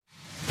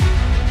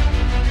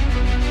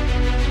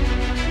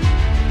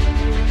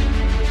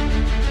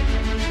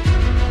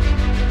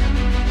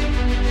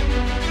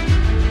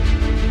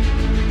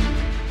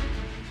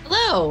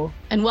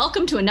and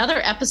welcome to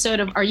another episode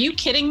of Are You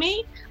Kidding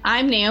Me?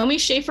 I'm Naomi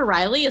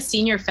Schaefer-Riley, a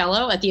senior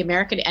fellow at the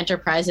American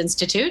Enterprise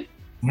Institute.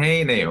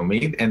 Hey,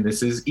 Naomi, and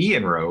this is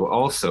Ian Rowe,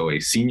 also a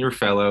senior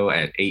fellow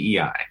at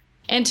AEI.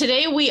 And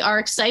today we are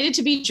excited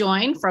to be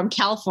joined from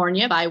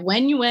California by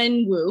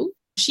Wenyuan Wu.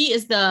 She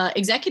is the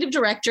executive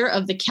director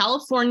of the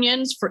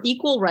Californians for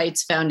Equal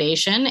Rights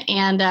Foundation.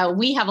 And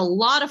we have a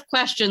lot of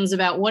questions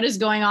about what is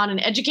going on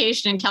in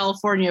education in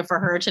California for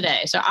her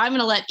today. So I'm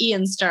going to let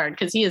Ian start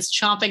because he is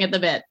chomping at the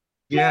bit.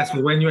 Yes,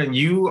 Wenyuan,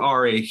 you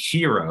are a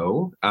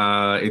hero.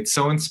 It's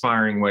so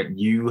inspiring what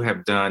you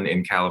have done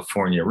in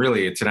California.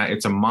 Really,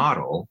 it's a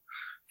model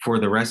for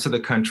the rest of the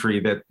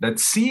country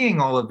that's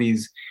seeing all of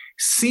these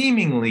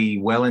seemingly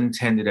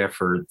well-intended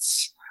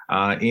efforts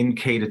in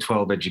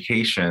K-12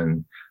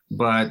 education,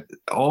 but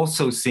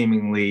also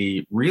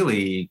seemingly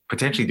really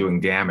potentially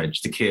doing damage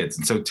to kids.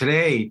 And so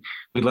today,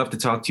 we'd love to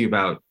talk to you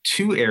about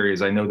two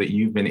areas I know that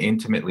you've been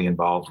intimately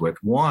involved with.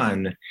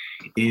 One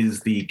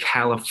is the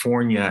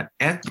California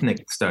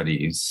Ethnic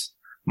Studies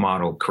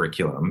model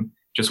curriculum,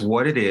 just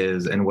what it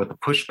is and what the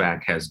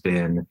pushback has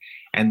been.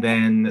 And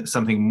then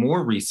something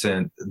more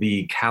recent,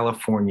 the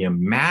California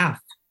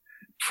Math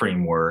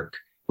Framework,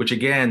 which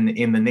again,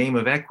 in the name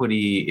of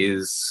equity,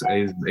 is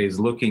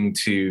looking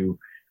to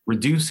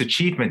reduce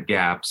achievement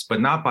gaps, but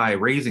not by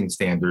raising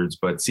standards,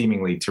 but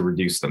seemingly to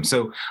reduce them.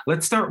 So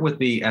let's start with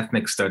the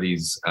ethnic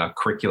studies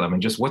curriculum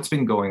and just what's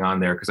been going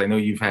on there, because I know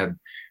you've had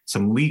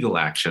some legal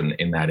action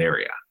in that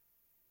area.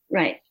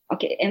 Right.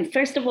 Okay. And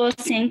first of all,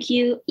 thank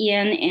you,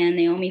 Ian and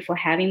Naomi, for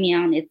having me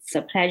on. It's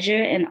a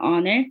pleasure and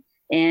honor.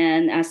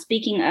 And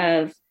speaking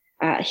of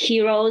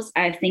heroes,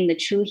 I think the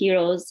true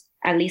heroes,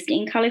 at least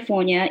in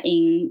California,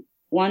 in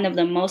one of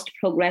the most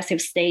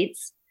progressive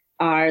states,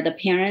 are the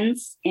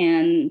parents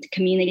and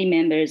community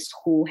members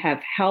who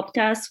have helped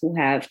us, who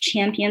have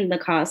championed the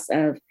cause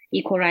of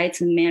equal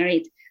rights and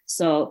merit.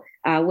 So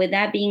with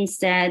that being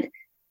said,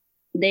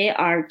 there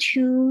are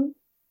two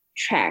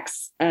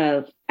tracks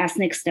of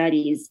ethnic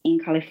studies in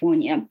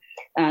California.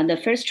 The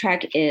first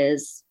track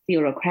is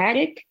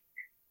bureaucratic.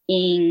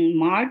 In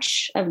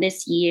March of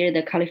this year,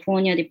 the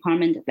California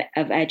Department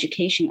of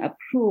Education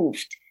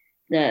approved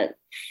the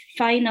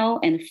final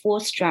and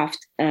fourth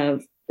draft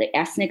of the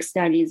Ethnic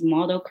Studies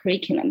Model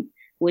Curriculum,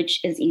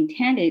 which is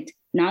intended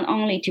not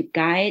only to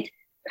guide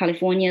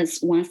California's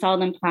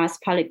 1,000 plus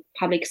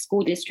public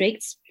school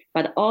districts,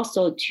 but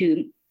also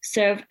to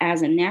serve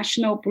as a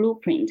national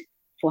blueprint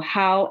for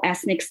how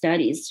ethnic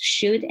studies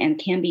should and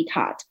can be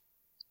taught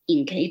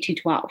in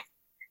K-12.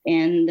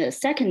 And the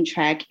second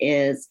track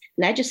is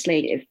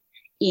legislative.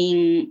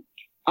 In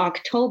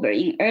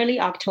early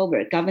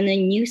October, Governor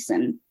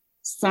Newsom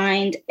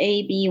signed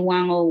AB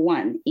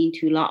 101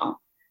 into law,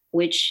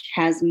 which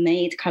has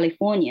made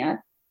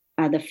California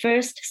the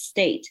first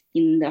state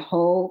in the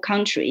whole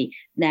country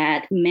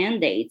that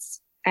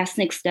mandates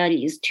ethnic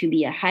studies to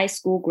be a high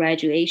school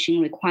graduation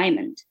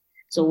requirement.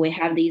 So we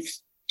have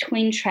these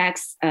twin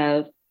tracks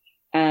of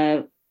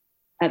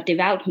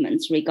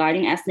developments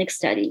regarding ethnic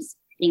studies.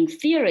 In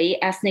theory,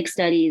 ethnic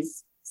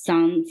studies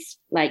sounds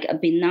like a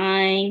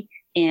benign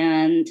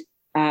and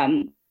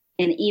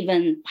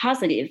even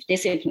positive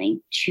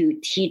discipline to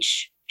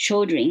teach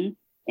children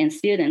and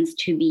students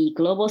to be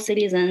global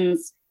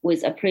citizens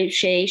with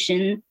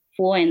appreciation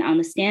for and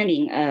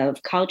understanding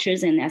of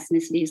cultures and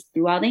ethnicities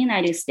throughout the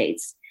United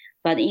States.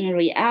 But in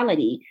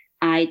reality,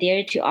 I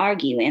dare to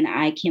argue, and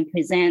I can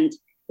present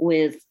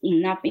with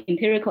enough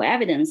empirical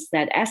evidence,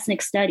 that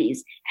ethnic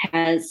studies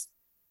has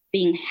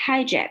been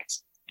hijacked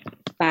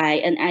by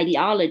an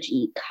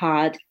ideology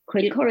called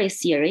critical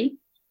race theory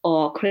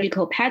or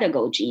critical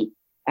pedagogy,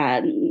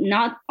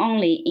 not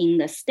only in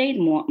the state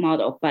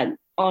model, but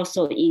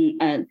also in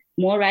a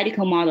more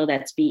radical model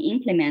that's being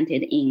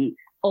implemented in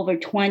over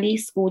 20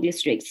 school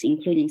districts,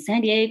 including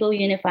San Diego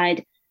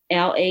Unified,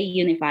 LA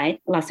Unified,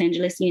 Los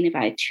Angeles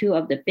Unified, two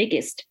of the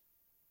biggest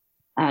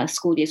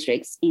school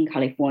districts in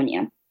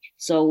California.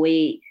 So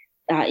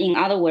in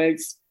other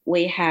words,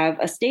 we have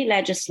a state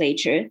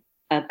legislature,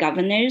 a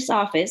governor's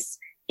office,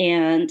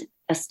 and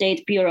a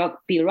state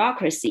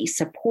bureaucracy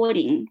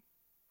supporting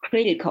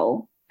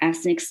critical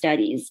ethnic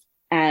studies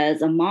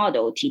as a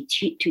model to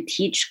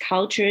teach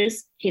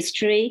cultures,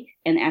 history,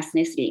 and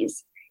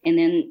ethnicities. And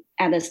then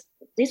at the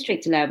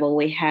district level,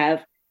 we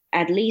have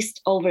at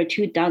least over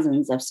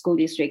 24 of school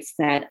districts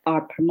that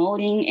are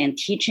promoting and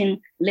teaching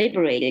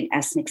liberated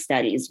ethnic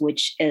studies,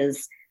 which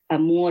is a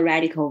more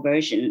radical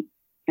version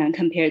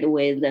compared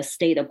with the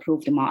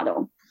state-approved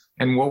model.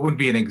 And what would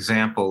be an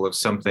example of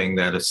something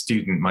that a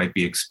student might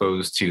be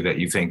exposed to that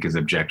you think is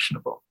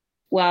objectionable?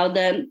 Well,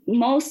 the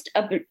most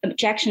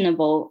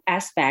objectionable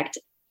aspect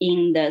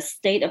in the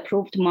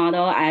state-approved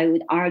model, I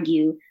would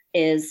argue,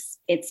 is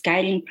its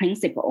guiding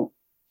principle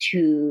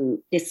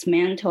to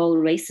dismantle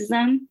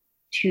racism,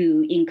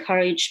 to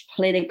encourage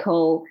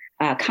political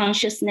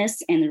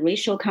consciousness and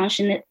racial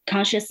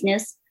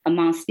consciousness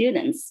among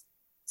students.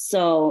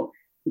 So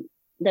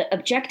the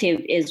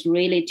objective is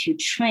really to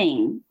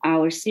train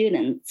our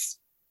students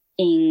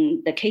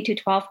in the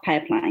K-12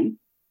 pipeline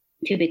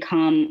to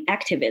become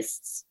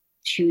activists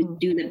to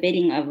do the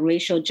bidding of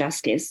racial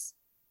justice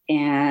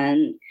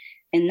and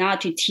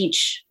not to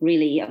teach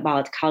really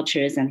about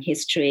cultures and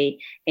history.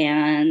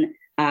 And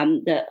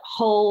the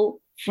whole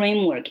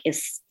framework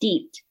is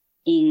steeped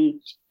in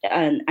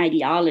an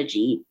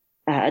ideology,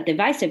 a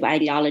divisive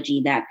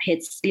ideology that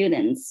pits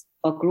students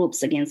or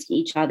groups against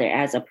each other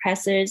as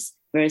oppressors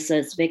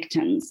versus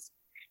victims.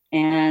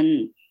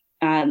 And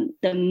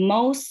the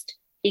most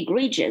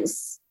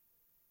egregious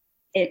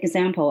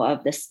example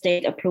of the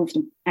state-approved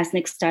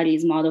ethnic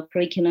studies model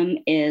curriculum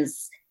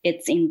is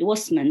its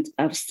endorsement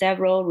of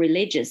several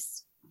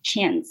religious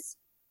chants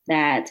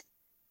that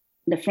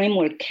the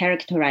framework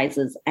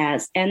characterizes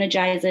as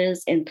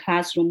energizers and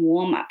classroom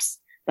warm-ups.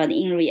 But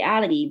in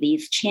reality,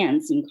 these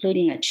chants,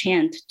 including a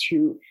chant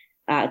to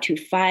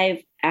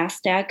 5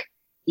 Aztec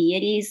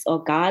deities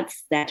or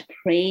gods that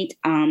preyed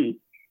on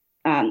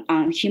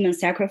human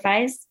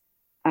sacrifice,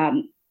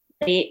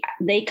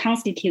 they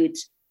constitute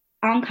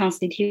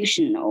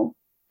unconstitutional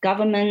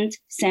government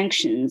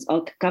sanctions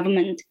or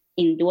government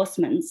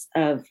endorsements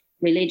of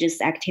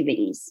religious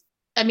activities.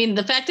 I mean,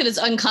 the fact that it's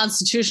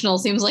unconstitutional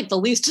seems like the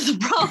least of the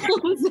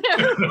problems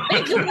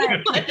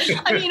there. But,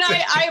 I mean,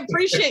 I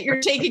appreciate you're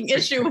taking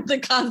issue with the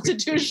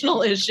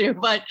constitutional issue,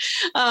 but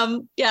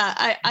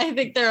I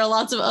think there are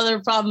lots of other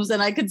problems,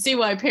 and I could see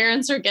why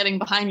parents are getting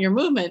behind your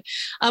movement.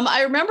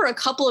 I remember a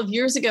couple of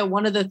years ago,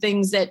 one of the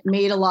things that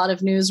made a lot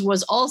of news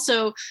was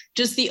also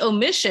just the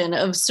omission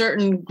of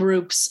certain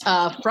groups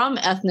from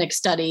ethnic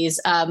studies.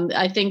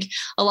 I think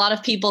a lot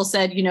of people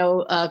said,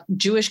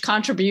 Jewish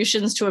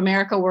contributions to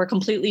America were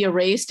completely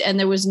erased. And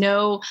there was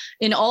no,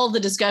 in all the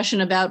discussion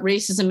about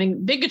racism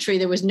and bigotry,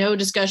 there was no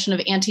discussion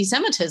of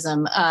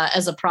anti-Semitism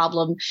as a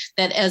problem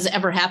that has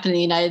ever happened in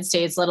the United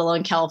States, let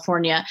alone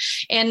California.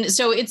 And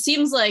so it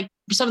seems like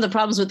some of the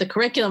problems with the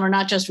curriculum are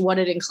not just what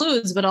it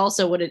includes, but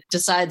also what it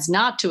decides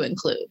not to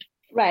include.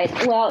 Right.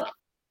 Well,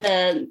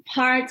 the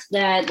part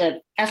that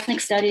the ethnic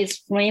studies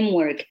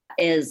framework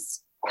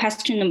is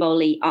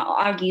questionably,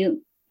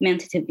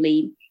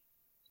 argumentatively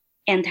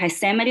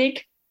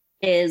anti-Semitic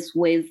is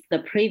with the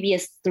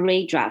previous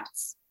 3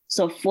 drafts.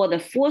 So for the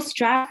 4th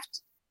draft,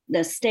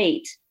 the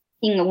state,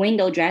 in a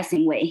window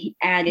dressing way,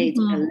 added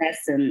a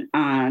lesson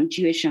on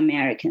Jewish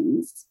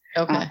Americans.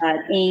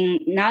 Okay.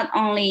 Not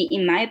only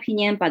in my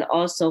opinion, but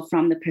also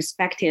from the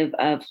perspective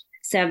of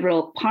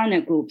several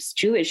partner groups,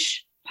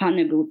 Jewish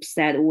partner groups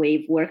that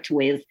we've worked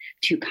with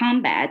to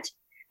combat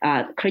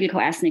critical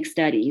ethnic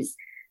studies.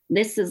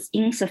 This is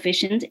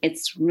insufficient.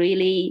 It's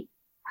really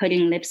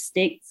putting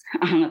lipstick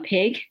on a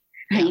pig.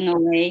 In a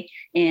way,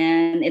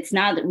 and it's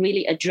not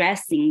really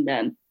addressing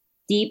the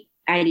deep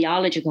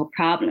ideological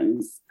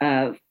problems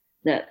of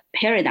the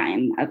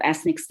paradigm of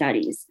ethnic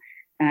studies.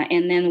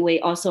 And then we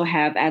also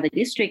have at the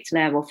district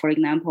level, for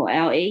example,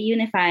 LA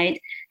Unified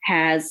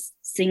has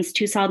since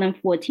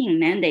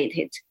 2014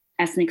 mandated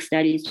ethnic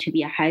studies to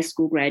be a high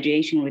school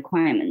graduation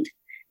requirement.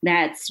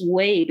 That's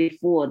way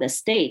before the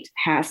state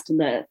passed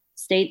the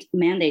state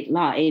mandate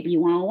law, AB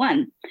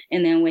 101.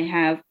 And then we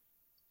have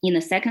in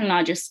the second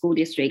largest school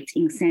district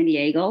in San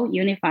Diego,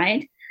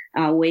 Unified,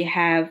 we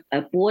have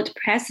a board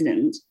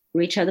president,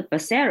 Richard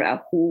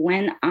Becerra, who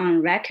went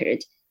on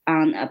record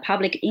on a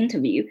public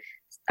interview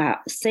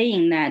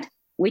saying that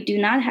we do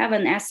not have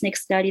an ethnic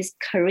studies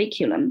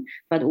curriculum,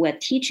 but we're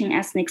teaching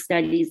ethnic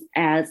studies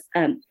as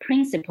a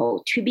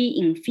principle to be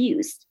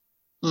infused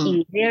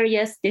in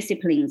various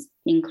disciplines,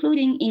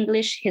 including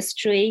English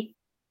history,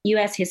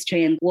 US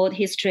history and world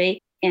history,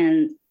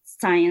 and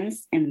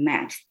science and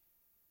math.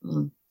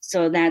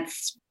 So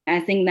I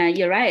think that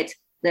you're right.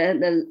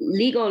 The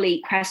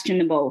legally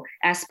questionable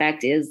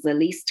aspect is the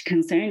least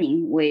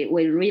concerning.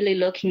 We're really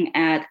looking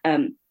at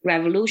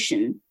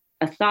revolution,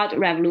 a thought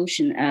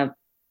revolution of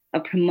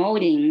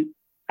promoting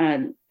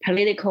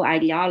political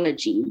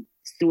ideology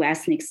through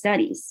ethnic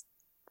studies.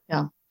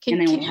 Yeah.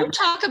 Can you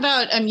talk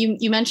about,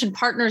 you mentioned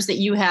partners that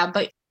you have,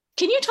 but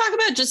can you talk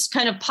about just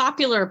kind of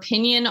popular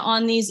opinion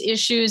on these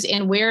issues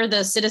and where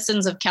the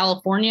citizens of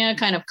California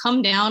kind of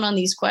come down on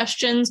these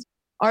questions?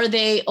 Are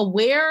they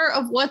aware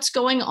of what's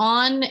going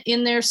on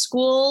in their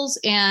schools?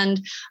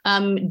 And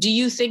do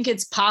you think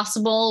it's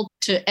possible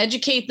to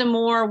educate them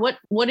more?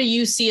 What do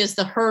you see as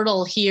the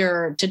hurdle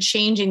here to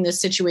changing this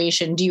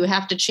situation? Do you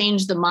have to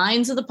change the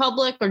minds of the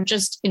public or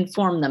just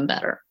inform them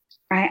better?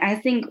 I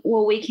think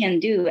what we can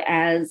do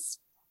as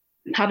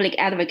public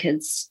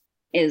advocates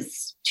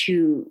is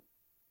to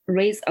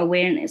raise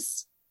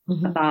awareness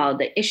about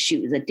the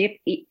issues, the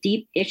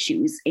deep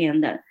issues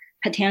and the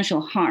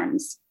potential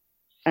harms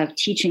of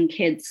teaching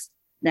kids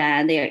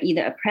that they are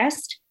either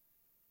oppressed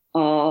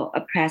or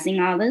oppressing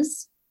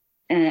others,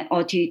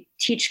 or to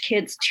teach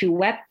kids to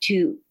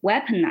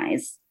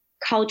weaponize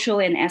cultural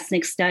and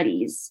ethnic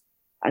studies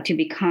to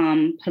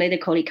become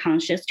politically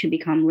conscious, to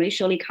become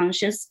racially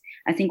conscious.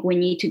 I think we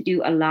need to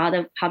do a lot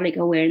of public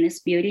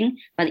awareness building.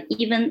 But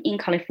even in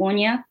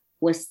California,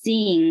 we're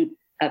seeing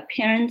a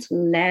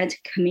parent-led,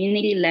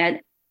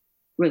 community-led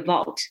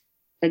revolt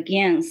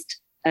against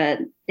a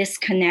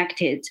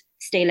disconnected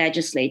state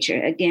legislature,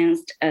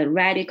 against a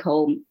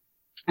radical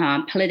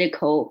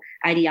political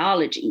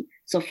ideology.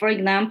 So, for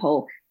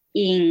example,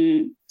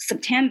 in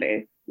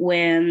September,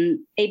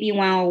 when AB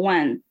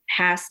 101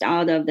 passed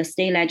out of the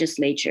state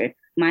legislature,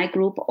 my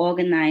group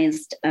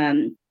organized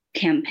a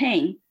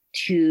campaign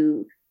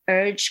to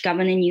urge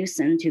Governor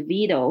Newsom to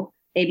veto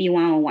AB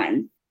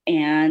 101.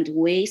 And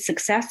we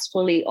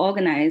successfully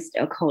organized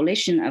a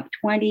coalition of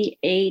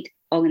 28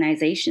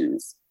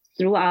 organizations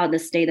throughout the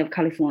state of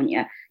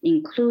California,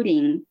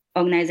 including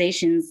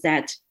organizations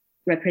that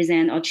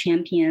represent or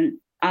champion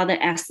other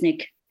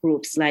ethnic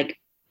groups like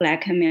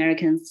Black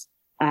Americans,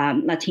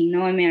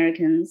 Latino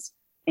Americans,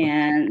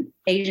 and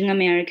Asian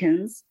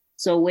Americans.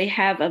 So we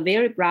have a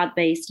very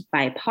broad-based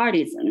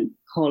bipartisan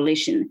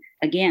coalition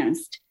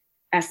against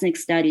ethnic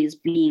studies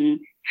being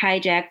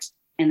hijacked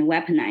and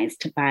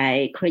weaponized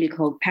by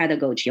critical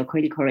pedagogy or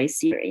critical race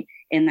theory.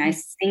 And I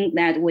think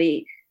that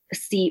we're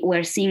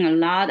seeing a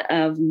lot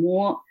of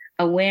more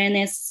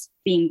awareness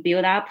being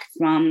built up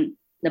from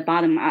the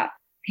bottom up.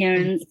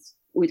 Parents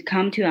would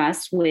come to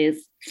us with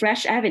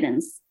fresh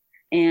evidence.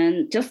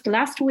 And just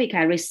last week,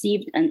 I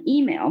received an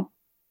email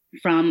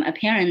from a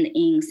parent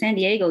in San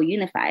Diego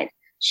Unified.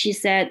 She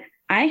said,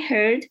 I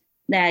heard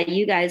that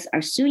you guys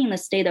are suing the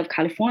state of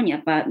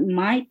California, but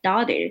my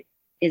daughter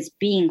is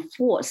being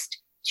forced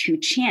to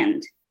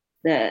chant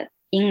the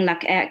In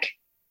Lak Ek,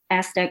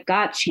 Ask That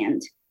God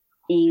chant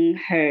in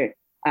her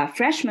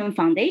freshman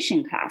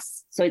foundation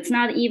class. So it's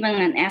not even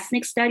an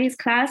ethnic studies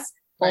class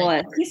or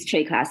a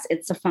history class,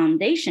 it's a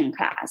foundation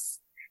class.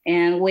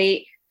 And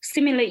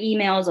similar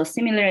emails or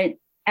similar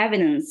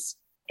evidence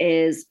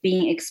is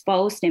being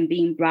exposed and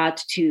being brought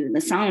to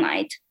the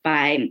sunlight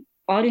by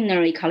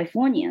ordinary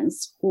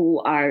Californians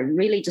who are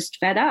really just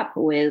fed up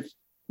with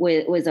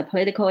a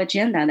political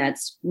agenda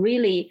that's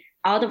really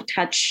out of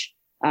touch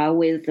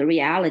with the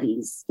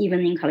realities,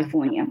 even in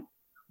California.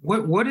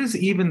 What is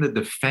even the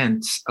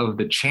defense of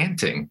the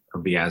chanting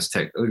of the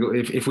Aztec?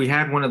 If we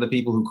had one of the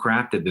people who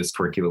crafted this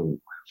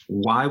curriculum,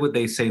 why would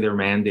they say they're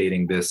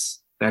mandating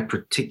that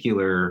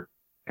particular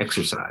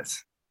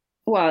exercise?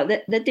 Well,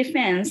 the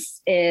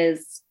defense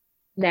is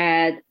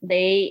that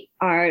they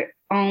are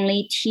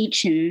only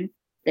teaching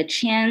the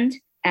chant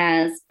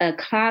as a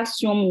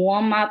classroom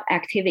warm-up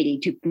activity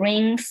to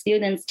bring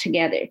students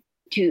together,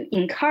 to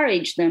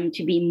encourage them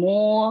to be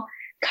more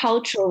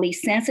culturally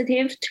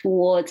sensitive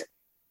towards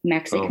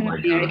Mexican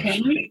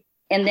Americans.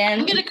 And then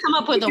I'm going to come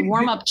up with a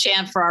warm-up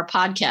chant for our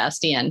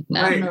podcast, Ian.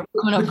 Right. I'm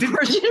going to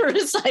force you to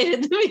recite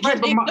at the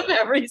beginning of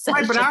every session.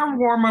 Right, but our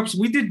warm-ups,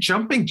 we did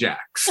jumping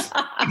jacks.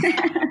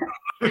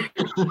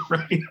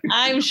 Right.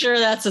 I'm sure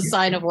that's a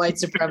sign of white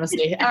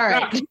supremacy. All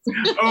right.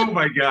 Oh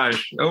my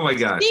gosh.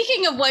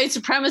 Speaking of white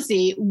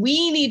supremacy,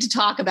 we need to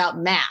talk about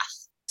math.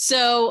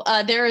 So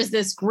there is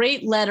this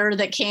great letter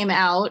that came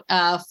out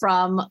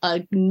from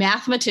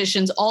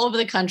mathematicians all over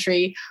the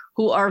country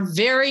who are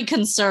very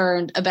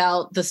concerned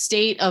about the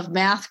state of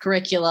math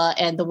curricula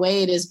and the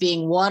way it is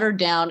being watered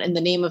down in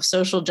the name of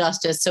social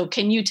justice. So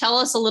can you tell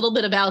us a little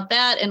bit about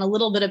that and a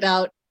little bit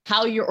about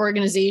how your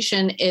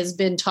organization has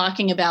been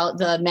talking about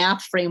the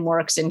math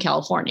frameworks in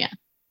California?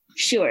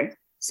 Sure.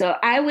 So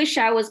I wish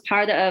I was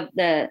part of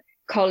the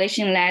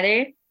coalition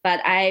letter, but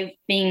I've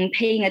been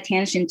paying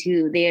attention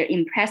to their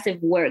impressive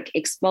work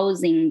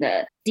exposing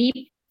the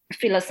deep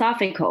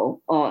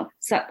philosophical or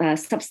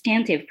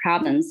substantive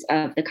problems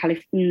of the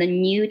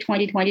new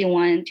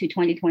 2021 to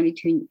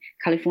 2022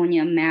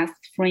 California math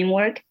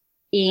framework.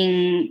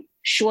 In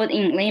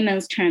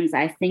layman's terms,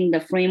 I think the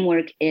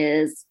framework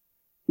is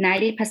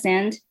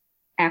 90%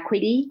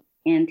 equity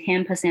and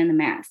 10%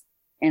 math.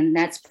 And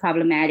that's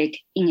problematic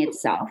in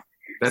itself.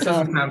 That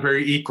doesn't sound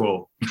very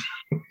equal.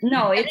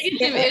 No,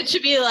 it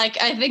should be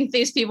like, I think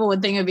these people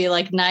would think it would be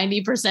like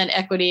 90%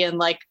 equity and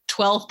like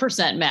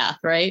 12% math,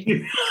 right?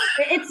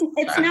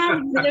 It's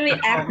not very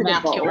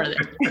equitable.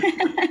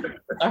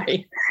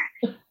 Sorry.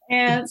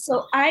 And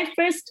so I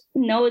first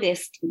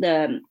noticed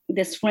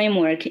this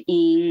framework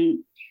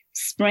in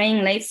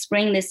late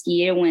spring this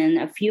year, when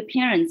a few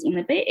parents in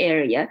the Bay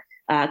Area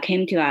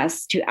came to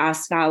us to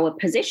ask our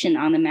position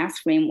on the math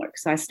framework.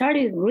 So I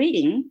started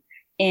reading,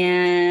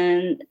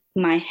 and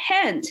my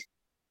head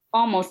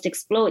almost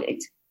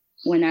exploded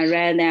when I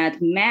read that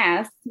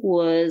math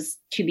was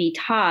to be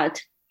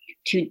taught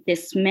to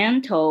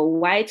dismantle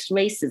white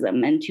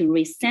racism and to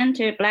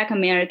recenter Black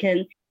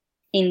American,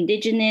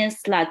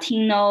 Indigenous,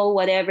 Latino,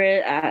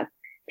 whatever,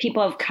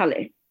 people of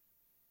color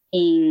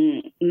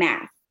in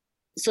math.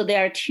 So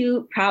there are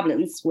two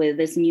problems with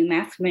this new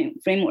math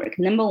framework.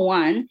 Number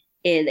one,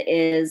 it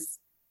is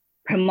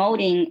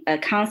promoting a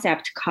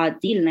concept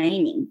called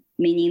de-laning,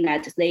 meaning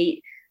that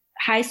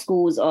high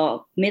schools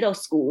or middle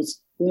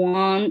schools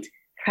won't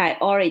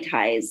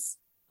prioritize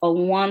or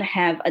won't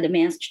have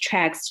advanced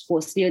tracks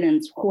for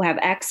students who have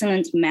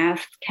excellent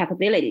math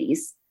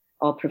capabilities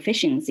or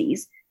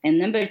proficiencies. And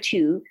number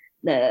two,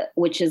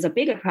 which is a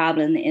bigger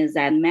problem, is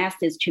that math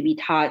is to be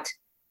taught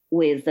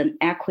with an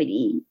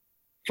equity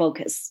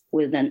focus,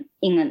 in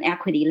an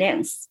equity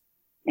lens.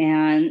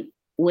 And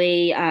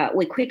we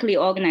quickly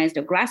organized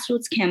a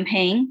grassroots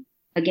campaign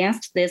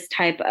against this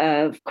type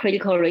of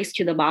critical race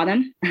to the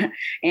bottom.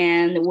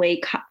 And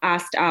we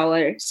asked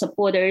our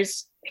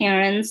supporters,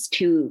 parents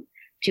to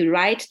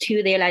write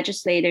to their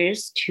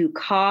legislators, to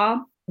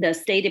call the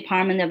State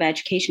Department of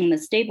Education, the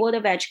State Board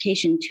of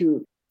Education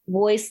to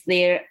voice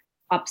their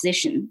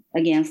opposition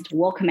against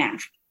woke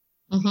math.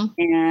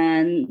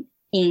 And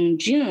in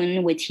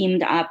June, we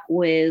teamed up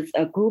with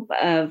a group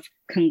of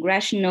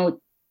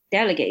congressional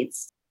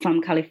delegates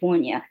from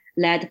California,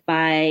 led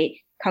by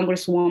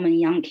Congresswoman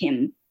Young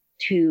Kim,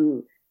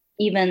 to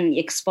even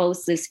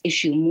expose this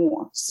issue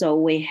more. So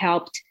we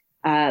helped,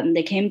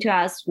 they came to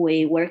us,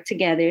 we worked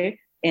together,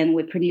 and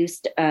we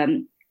produced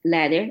an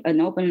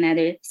open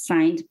letter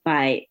signed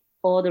by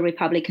all the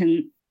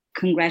Republican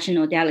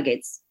congressional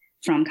delegates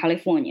from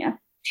California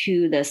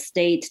to the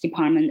State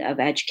Department of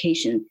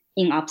Education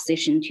in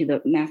opposition to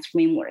the math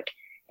framework.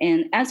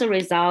 And as a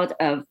result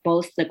of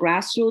both the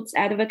grassroots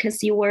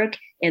advocacy work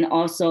and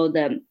also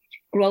the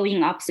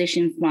growing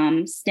opposition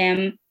from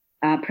STEM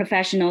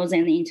professionals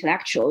and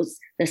intellectuals,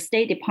 the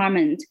State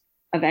Department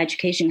of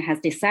Education has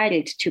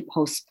decided to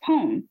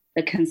postpone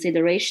the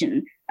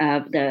consideration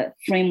of the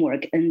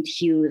framework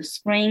until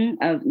spring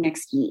of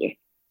next year.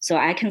 So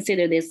I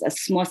consider this a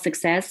small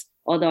success,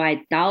 although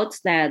I doubt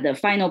that the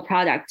final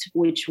product,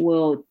 which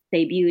will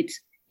debut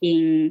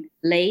in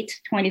late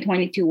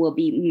 2022, will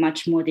be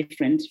much more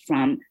different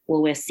from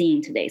what we're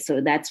seeing today.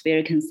 So that's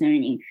very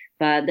concerning.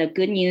 But the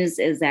good news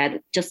is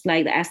that just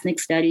like the ethnic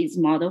studies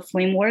model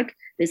framework,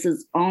 this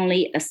is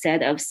only a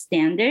set of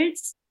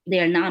standards. They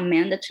are not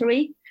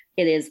mandatory.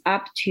 It is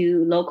up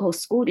to local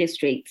school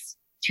districts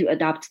to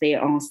adopt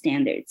their own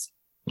standards.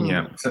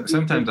 Yeah,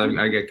 sometimes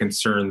I get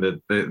concerned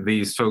that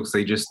these folks,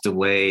 they just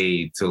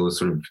delay till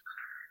sort of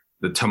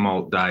the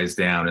tumult dies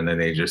down and then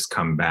they just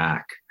come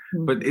back.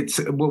 But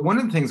one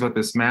of the things about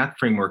this math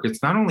framework,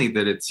 it's not only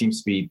that it seems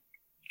to be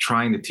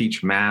trying to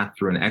teach math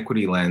through an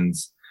equity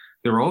lens,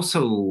 they're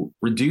also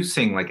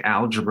reducing like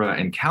algebra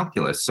and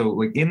calculus. So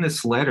like in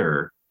this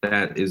letter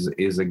that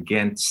is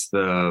against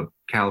the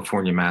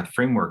California math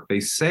framework, they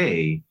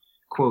say,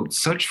 quote,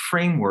 such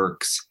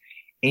frameworks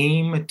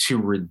aim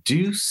to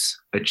reduce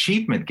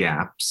achievement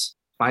gaps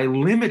by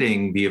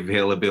limiting the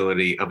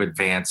availability of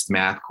advanced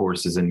math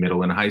courses in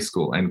middle and high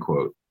school, end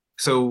quote.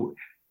 So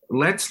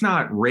let's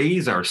not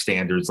raise our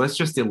standards. Let's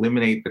just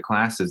eliminate the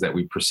classes that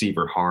we perceive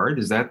are hard.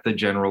 Is that the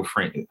general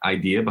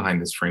idea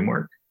behind this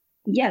framework?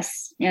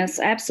 Yes,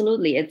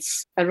 absolutely.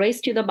 It's a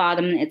race to the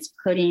bottom. It's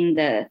putting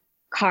the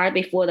cart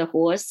before the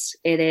horse.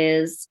 It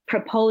is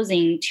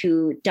proposing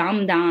to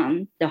dumb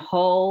down the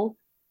whole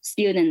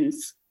student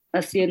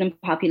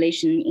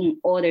population in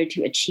order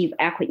to achieve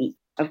equity.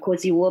 Of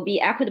course, it will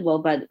be equitable,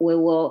 but we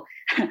will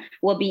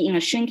be in a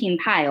shrinking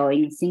pie or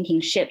in a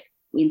sinking ship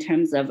in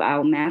terms of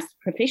our math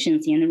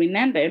proficiency. And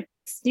remember,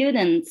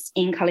 students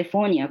in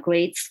California,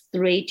 grades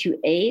 3 to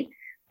 8,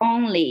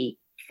 only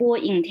 4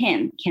 in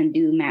 10 can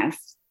do math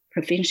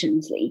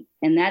proficiently.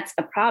 And that's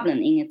a problem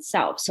in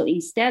itself. So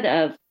instead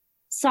of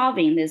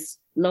solving this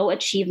low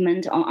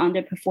achievement or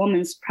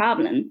underperformance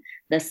problem,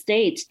 the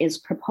state is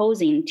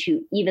proposing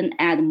to even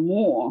add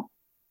more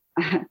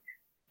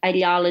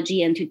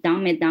ideology and to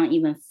dumb it down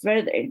even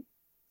further.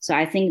 So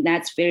I think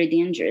that's very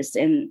dangerous.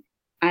 And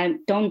I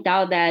don't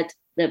doubt that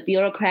the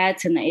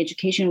bureaucrats and the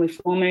education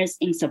reformers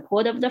in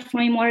support of the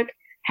framework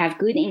have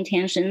good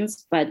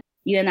intentions, but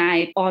you and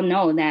I all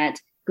know that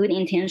good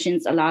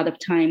intentions a lot of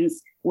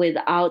times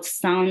without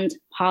sound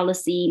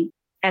policy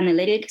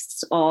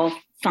analytics or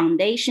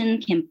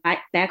foundation can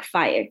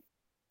backfire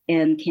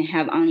and can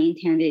have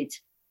unintended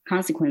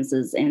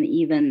consequences and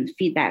even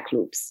feedback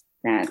loops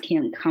that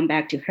can come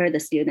back to hurt the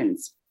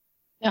students.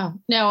 Yeah,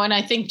 no, and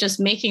I think just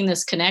making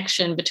this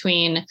connection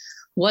between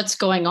what's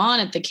going on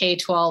at the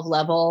K-12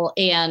 level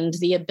and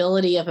the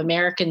ability of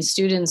American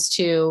students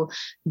to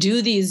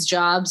do these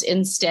jobs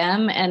in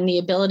STEM and the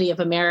ability of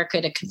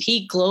America to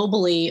compete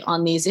globally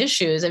on these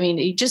issues. I mean,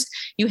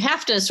 you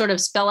have to sort of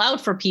spell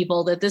out for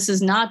people that this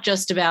is not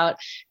just about,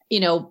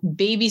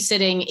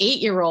 babysitting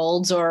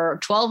 8-year-olds or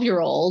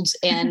 12-year-olds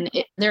and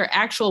their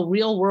actual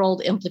real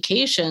world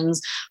implications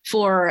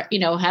for,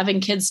 having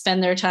kids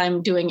spend their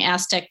time doing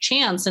Aztec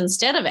chants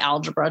instead of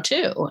algebra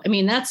too. I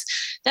mean, that's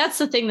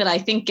the thing that I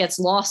think gets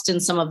lost in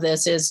some of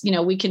this is,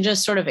 we can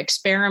just sort of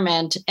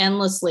experiment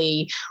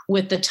endlessly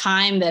with the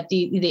time that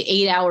the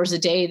 8 hours a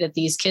day that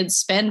these kids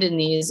spend in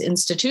these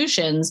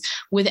institutions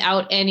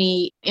without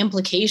any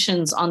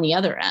implications on the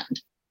other end.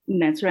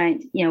 That's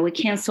right. We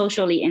can't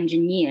socially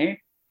engineer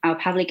our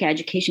public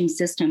education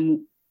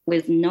system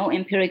with no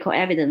empirical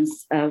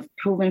evidence of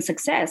proven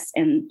success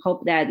and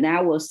hope that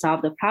will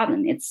solve the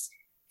problem. It's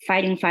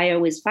fighting fire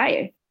with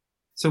fire.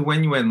 So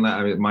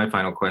Wenyuan, my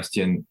final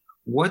question,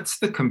 what's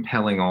the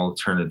compelling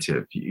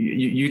alternative?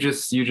 You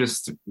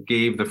just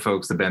gave the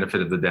folks the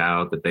benefit of the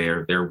doubt that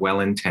they're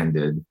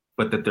well-intended,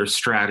 but that their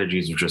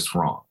strategies are just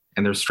wrong.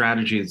 And their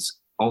strategies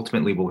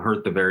ultimately will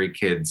hurt the very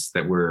kids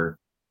that we're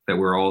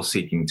all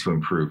seeking to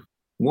improve.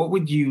 What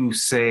would you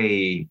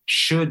say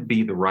should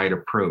be the right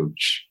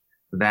approach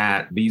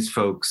that these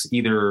folks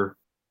either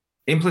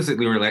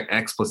implicitly or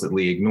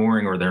explicitly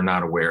ignoring or they're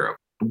not aware of?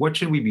 What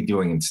should we be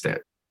doing instead?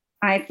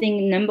 I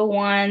think number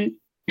one,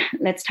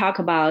 let's talk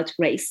about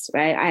race,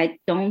 right? I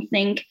don't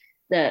think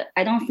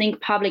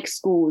public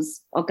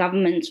schools or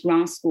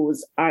government-run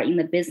schools are in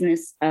the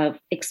business of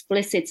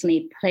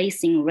explicitly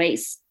placing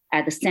race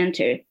at the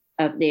center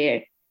of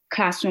their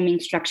classroom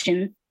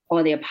instruction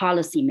or their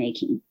policy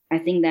making. I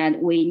think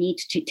that we need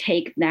to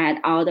take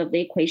that out of the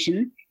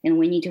equation, and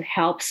we need to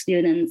help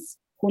students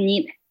who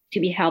need to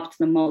be helped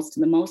the most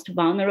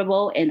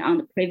vulnerable and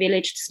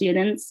underprivileged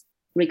students,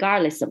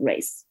 regardless of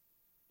race.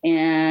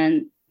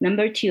 And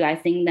number two, I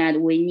think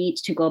that we need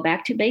to go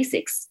back to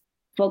basics,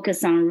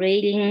 focus on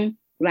reading,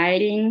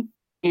 writing,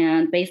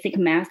 and basic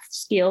math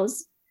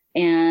skills.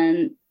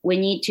 And we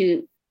need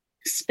to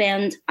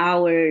spend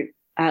our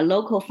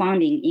local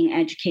funding in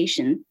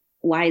education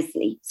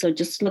wisely. So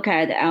just look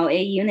at LA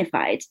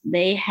Unified.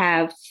 They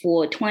have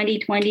for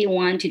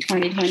 2021 to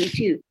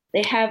 2022,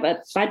 they have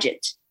a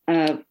budget,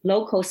 a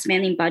local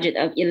spending budget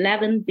of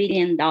 $11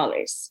 billion,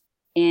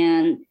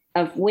 and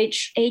of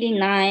which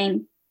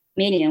 89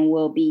 million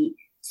will be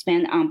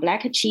spent on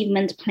Black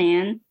Achievement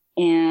Plan,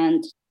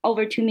 and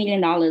over $2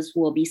 million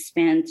will be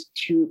spent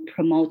to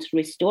promote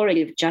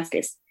restorative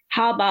justice.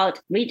 How about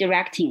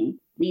redirecting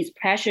these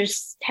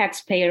precious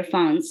taxpayer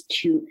funds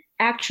to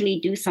actually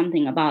do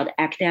something about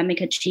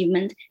academic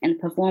achievement and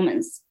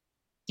performance?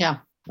 Yeah.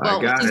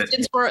 Well,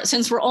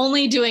 since we're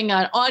only doing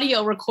an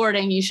audio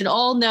recording, you should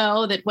all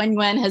know that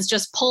Wenyuan has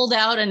just pulled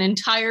out an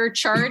entire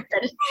chart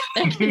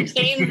that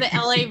contains the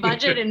LA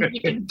budget, and we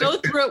can go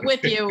through it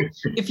with you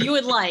if you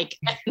would like,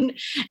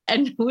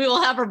 and we will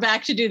have her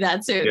back to do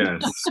that soon.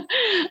 Yes.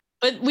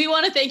 But we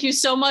want to thank you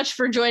so much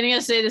for joining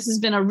us today. This has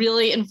been a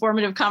really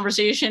informative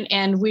conversation,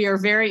 and we are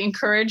very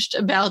encouraged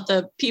about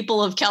the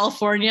people of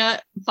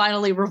California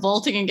finally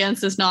revolting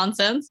against this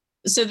nonsense.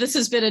 So this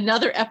has been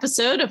another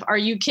episode of Are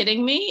You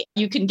Kidding Me?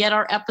 You can get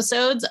our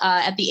episodes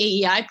at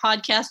the AEI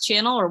podcast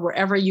channel or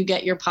wherever you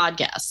get your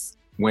podcasts.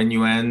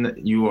 Wenyuan,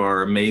 you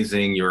are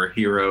amazing. You're a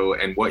hero.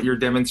 And what you're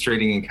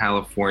demonstrating in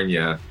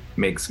California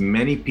makes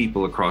many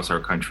people across our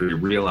country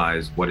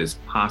realize what is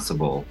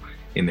possible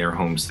in their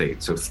home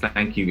state. So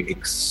thank you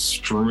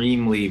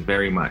extremely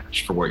very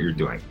much for what you're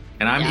doing.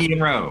 And I'm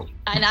Ian Rowe.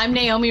 And I'm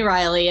Naomi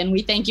Riley. And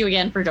we thank you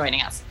again for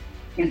joining us.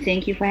 And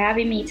thank you for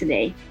having me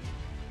today.